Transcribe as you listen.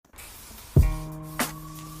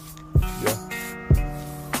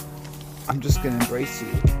I'm just gonna embrace you,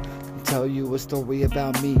 tell you a story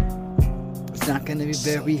about me. It's not gonna be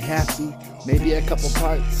very happy, maybe a couple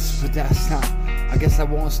parts, but that's not. I guess I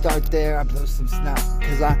won't start there, I blow some snot,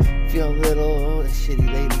 cause I feel a little shitty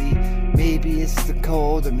lately. Maybe it's the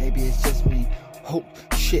cold, or maybe it's just me. Oh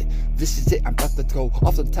shit, this is it, I'm about to go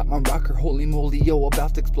off the top of my rocker, holy moly, yo,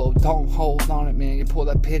 about to explode. Don't hold on it, man, you pull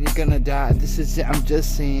that pin, you're gonna die. This is it, I'm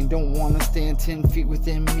just saying, don't wanna stand 10 feet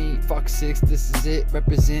within me. Fuck 6, this is it,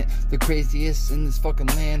 represent the craziest in this fucking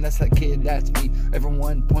land. That's that kid, that's me,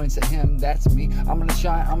 everyone points at him, that's me. I'm gonna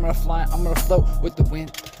shine, I'm gonna fly, I'm gonna float with the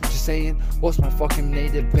wind. Just saying, what's my fucking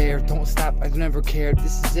native bear? Don't stop, I've never cared.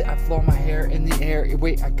 This is it, I flow my hair in the air.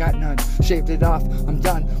 Wait, I got none, shaved it off, I'm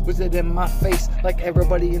done with it in my face. Like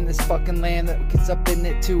everybody in this fucking land that gets up in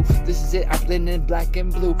it too. This is it, I blend in black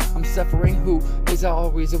and blue. I'm suffering, who is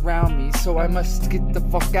always around me, so I must get the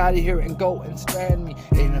fuck out of here and go and strand me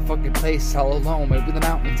in a fucking place all alone. Maybe the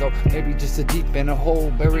mountains, or maybe just a deep in a hole.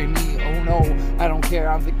 Bury me, oh no, I don't care,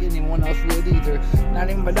 I don't think anyone else would either. Not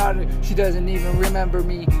even my daughter, she doesn't even remember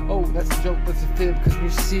me. Oh, that's a joke, that's a fib, cause when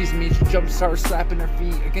she sees me, she jumps, starts slapping her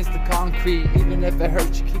feet against the concrete. Even if it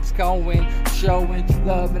hurts, she keeps going, showing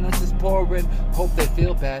love, and it's just pouring. Hope they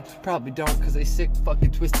feel bad, probably don't, cause they sick,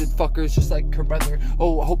 fucking twisted fuckers just like her brother.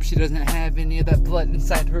 Oh, I hope she doesn't have any of that blood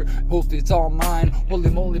inside her. Hopefully it's all mine, holy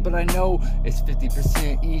moly, but I know it's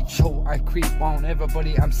 50% each. Oh, I creep on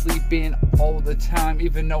everybody, I'm sleeping all the time,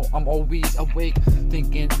 even though I'm always awake,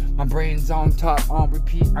 thinking my brain's on top, on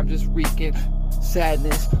repeat, I'm just reeking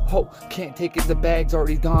sadness. Hope can't take it, the bag's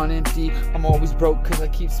already gone empty. I'm always broke cause I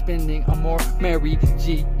keep spending. I'm more Mary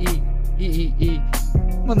G-E-E-E-E.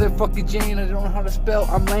 Motherfucking Jane, I don't know how to spell,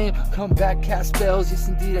 I'm lame. Come back, cast spells, yes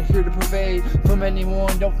indeed, I'm here to pervade. From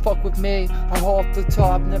anyone, don't fuck with me. I'm off the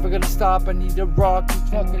top, never gonna stop. I need to rock and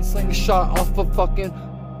fucking sling a shot off a fucking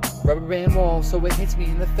rubber band wall, so it hits me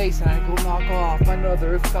in the face and I go knock off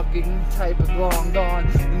another fucking type of long gone.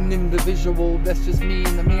 And in the visual, that's just me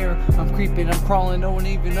in the mirror. I'm creeping, I'm crawling, no one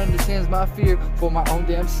even understands my fear for my own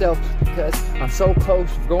damn self, because I'm so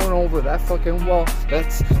close to going over that fucking wall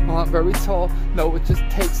that's not very tall. No, it just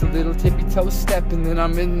takes a little tippy toe step and then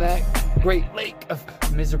I'm in that great lake of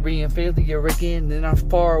misery and failure again. Then I'm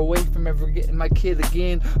far away from ever getting my kid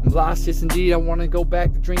again. I'm lost, yes indeed, I want to go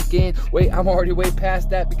back to drinking. Wait, I'm already way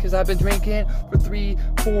past that because I've been drinking for 3,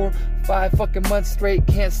 4, 5 fucking months straight.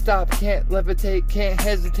 Can't stop, can't levitate, can't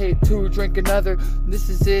hesitate to drink another. This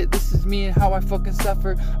is it, this is me and how I fucking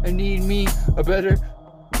suffer. I need me a better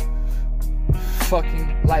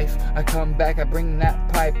fucking life. I come back, I bring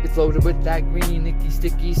that pipe, it's loaded with that green icky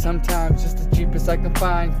sticky, sometimes just the cheapest I can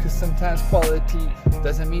find, cause sometimes quality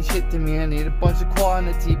doesn't mean shit to me. I need a bunch of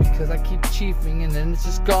quantity because I keep chiefing and then it's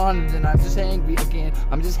just gone and then I'm just angry again.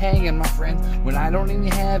 I'm just hanging, my friends, when I don't even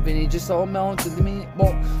have any, just all melted to me,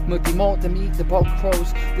 multi-malt to meet the bulk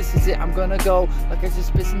pros. This is it, I'm gonna go like I just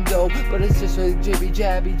spit some dough, but it's just a jibby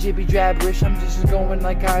jabberish. I'm just going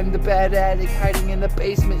like I'm the bad addict, hiding in the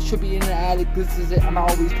basement, should be in the attic. This is it, I'm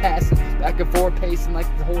always passing back and forth, pacing like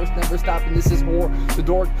the horse never stopping. This is whore, the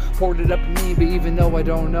dork poured it up in me, but even though I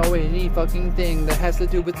don't know any fucking thing that has to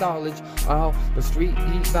do with knowledge, oh, the street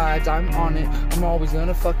heat vibes, I'm on it, I'm always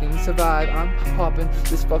gonna fucking survive. I'm hopping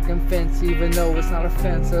this fucking fence, even though it's not a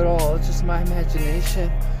fence at all, it's just my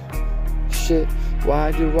imagination. Shit,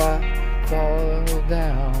 why do I fall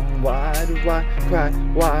down? Why do I cry?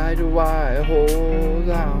 Why do I hold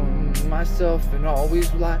down myself and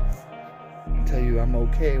always lie? Tell you I'm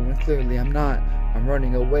okay when clearly I'm not. I'm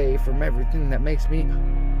running away from everything that makes me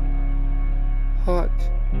hot,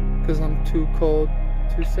 cause I'm too cold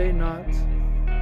to say not.